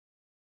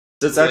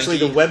So it's actually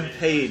the web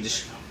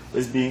page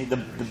is being the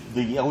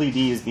LED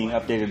is being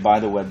updated by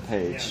the web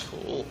page.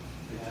 Cool.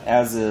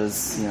 As is,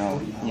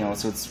 so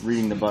it's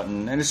reading the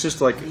button, and it's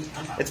just like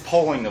it's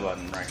polling the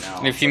button right now.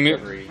 And if you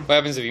move, what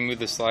happens if you move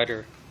the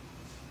slider?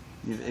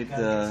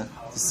 The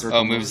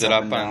circle moves it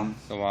up on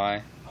the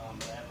Y.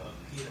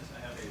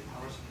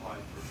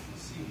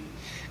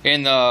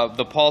 And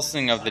the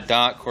pulsing of the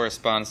dot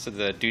corresponds to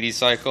the duty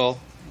cycle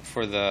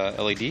for the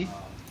LED.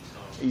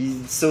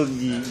 So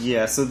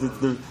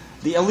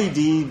the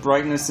LED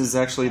brightness is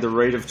actually the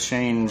rate of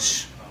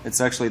change. It's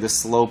actually the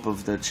slope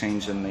of the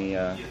change in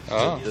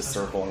the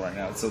circle right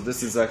now. So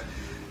this is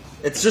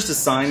it's just a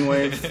sine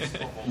wave.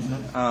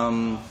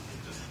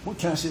 Well,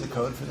 can I see the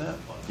code for that?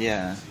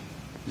 Yeah,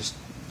 just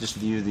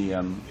view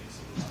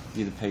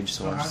the page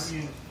source.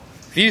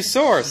 View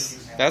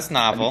source. That's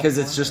novel. Because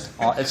it's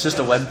just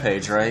a web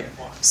page, right?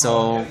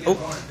 So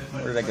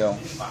where did I go?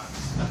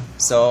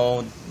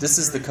 So this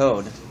is the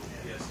code.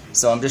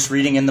 So I'm just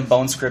reading in the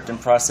Bone script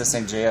and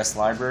Processing.js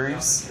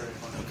libraries,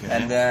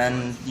 and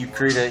then you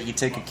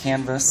take a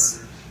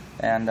canvas,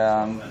 and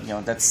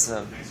that's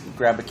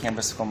grab a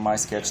canvas from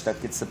MySketch that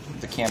gets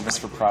the canvas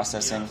for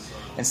processing,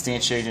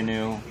 instantiate a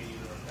new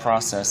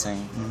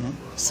processing,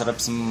 set up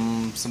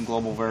some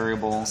global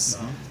variables.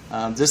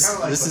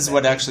 This is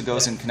what actually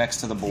goes and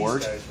connects to the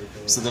board.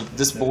 So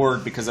this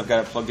board, because I've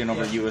got it plugged in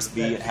over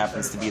USB, it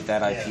happens to be at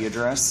that IP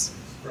address.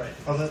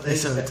 So that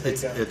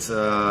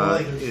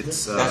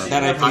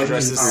IP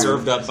address is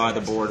served up by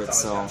the board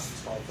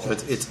itself. So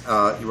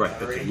you're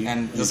right. Okay.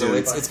 And so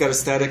it's got a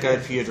static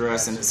IP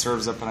address, and it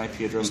serves up an IP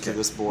address to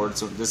this board.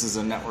 So this is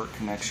a network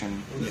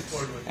connection.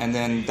 Yes. And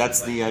then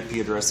that's the IP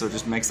address. So it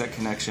just makes that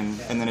connection,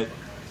 and then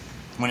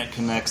when it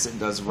connects, it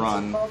does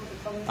run,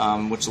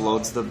 which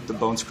loads the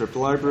Bone script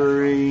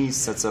library,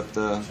 sets up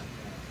the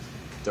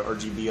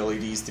RGB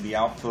LEDs to be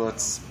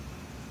outputs,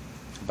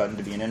 button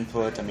to be an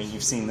input. I mean,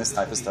 you've seen this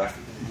type of stuff.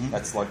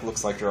 That's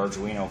looks like your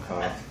Arduino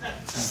code,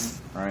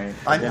 right?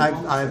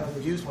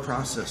 I've used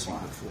processing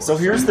before. So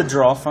here's the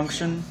draw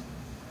function,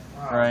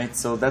 right?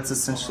 So that's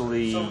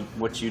essentially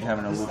what you'd have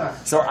in a loop.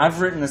 So I've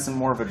written this in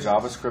more of a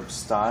JavaScript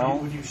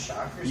style.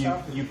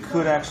 You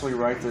could actually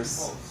write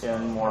this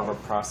in more of a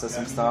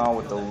processing style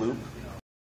with the loop.